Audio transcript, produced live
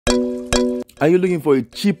Are you looking for a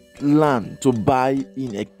cheap land to buy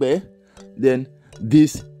in Ekpe? Then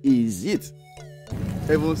this is it.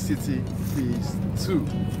 Heaven City Phase 2.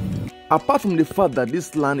 Apart from the fact that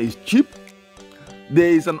this land is cheap,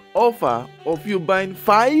 there is an offer of you buying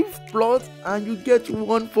 5 plots and you get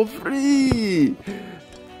 1 for free.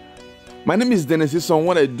 My name is Dennis. So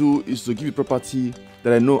what I do is to give you property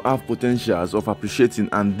that I know have potentials of appreciating,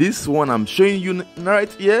 and this one I'm showing you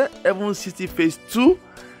right here, Heaven City Phase 2,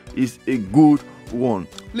 is a good one.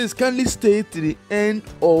 Please kindly stay to the end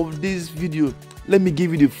of this video. Let me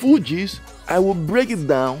give you the full gist. I will break it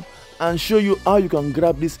down and show you how you can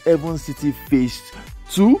grab this Heaven City Phase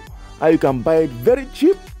 2, how you can buy it very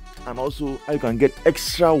cheap, and also how you can get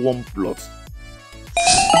extra 1 plot.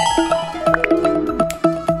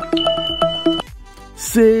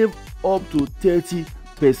 Save up to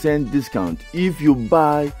 30% discount if you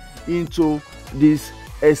buy into this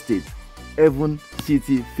estate, Heaven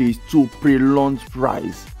City Phase 2 pre-launch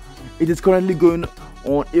price. It is currently going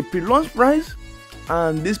on a pre-launch price,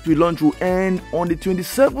 and this pre-launch will end on the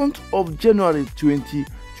 27th of January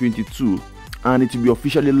 2022, and it will be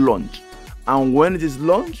officially launched. And when it is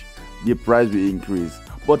launched, the price will increase.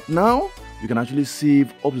 But now you can actually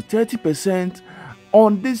save up to 30%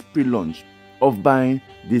 on this pre-launch of buying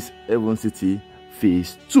this Heaven City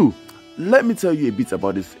Phase 2. Let me tell you a bit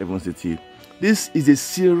about this Heaven City. This is a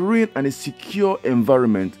serene and a secure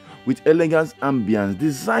environment with elegant ambience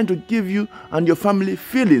designed to give you and your family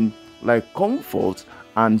feeling like comfort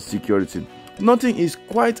and security. Nothing is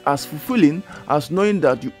quite as fulfilling as knowing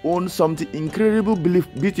that you own something incredibly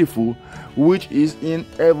beautiful, which is in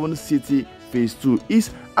Heaven City Phase 2.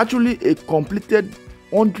 It's actually a completed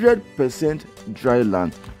 100% dry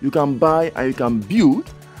land. You can buy and you can build,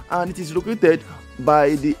 and it is located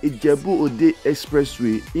by the Ijebu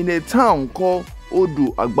Expressway in a town called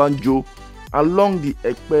Odo-Agboju along the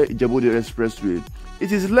Ijebu Expressway.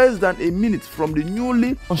 It is less than a minute from the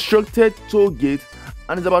newly constructed toll gate,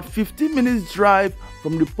 and it's about 15 minutes drive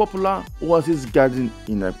from the popular Oasis Garden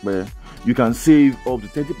in Ekpe. You can save up to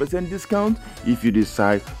 30% discount if you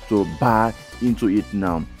decide to buy into it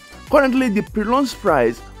now. Currently, the pre-launch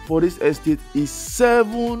price for this estate is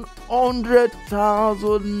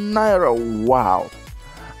 700,000 naira. Wow!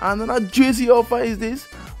 And another juicy offer is this: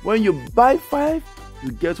 when you buy 5,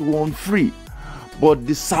 you get 1 free. But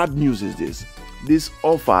the sad news is this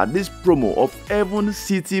offer, this promo of Heaven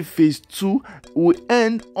City Phase 2 will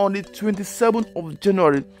end on the 27th of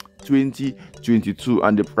January 2022,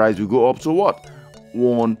 and the price will go up to what?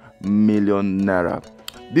 1 million naira.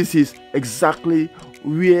 This is exactly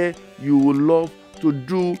where you will love to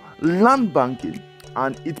do land banking,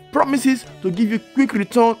 and it promises to give you quick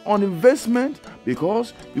return on investment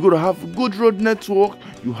because you're going to have good road network,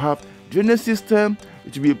 you have drainage system.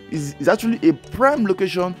 It's actually a prime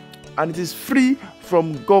location, and it is free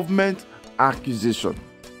from government acquisition.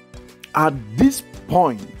 At this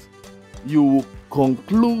point, you will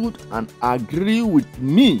conclude and agree with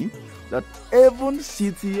me that Heaven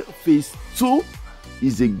City Phase 2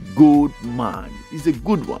 is a good man. It's a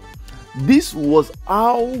good one. This was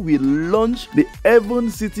how we launched the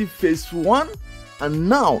Heaven City Phase 1, and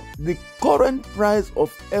now the current price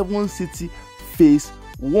of Heaven City Phase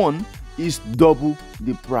 1 is double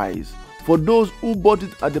the price. For those who bought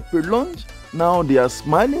it at the pre-launch, now they are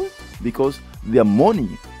smiling because their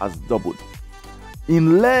money has doubled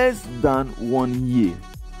in less than 1 year.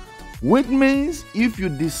 Which means if you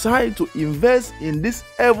decide to invest in this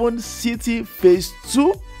Heaven City Phase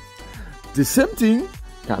 2, the same thing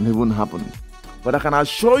can even happen. But I can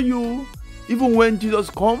assure you, even when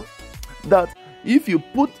Jesus comes, that if you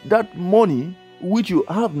put that money which you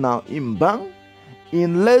have now in bank,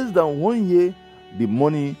 in less than 1 year, the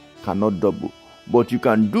money cannot double. But you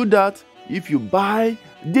can do that if you buy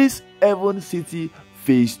this Heaven City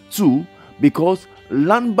Phase 2, because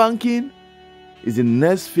land banking is the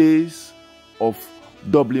next phase of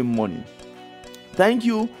doubling money. Thank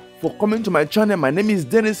you for coming to my channel. My name is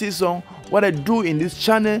Dennis. What I do in this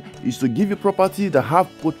channel is to give you property that have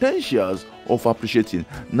potentials of appreciating.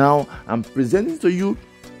 Now I'm presenting to you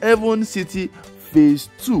Heaven City Phase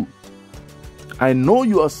 2. I know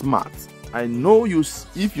you are smart. I know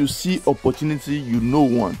if you see opportunity, you know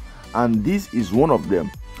one, and this is one of them.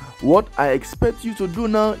 What I expect you to do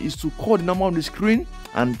now is to call the number on the screen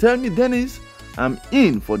and tell me, Dennis, I'm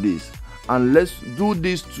in for this, and let's do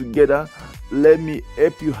this together. Let me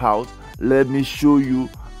help you out. Let me show you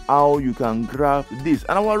how you can grab this.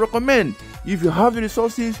 And I will recommend, if you have the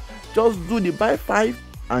resources, just do the buy 5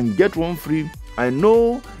 and get 1 free. I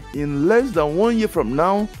know in less than 1 year from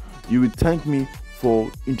now, you will thank me for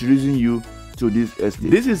introducing you to this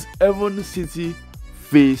estate. This is Heaven City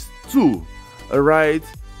Phase 2. right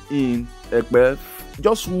in Ekpe,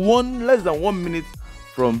 just less than 1 minute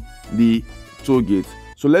from the toll gate.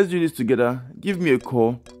 So let's do this together. Give me a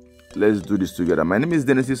call. Let's do this together. My name is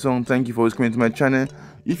Dennis Song. Thank you for coming to my channel.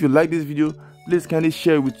 If you like this video, please kindly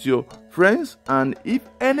share it with your friends. And if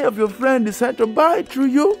any of your friends decide to buy through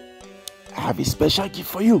you, I have a special gift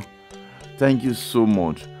for you. Thank you so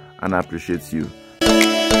much, and I appreciate you.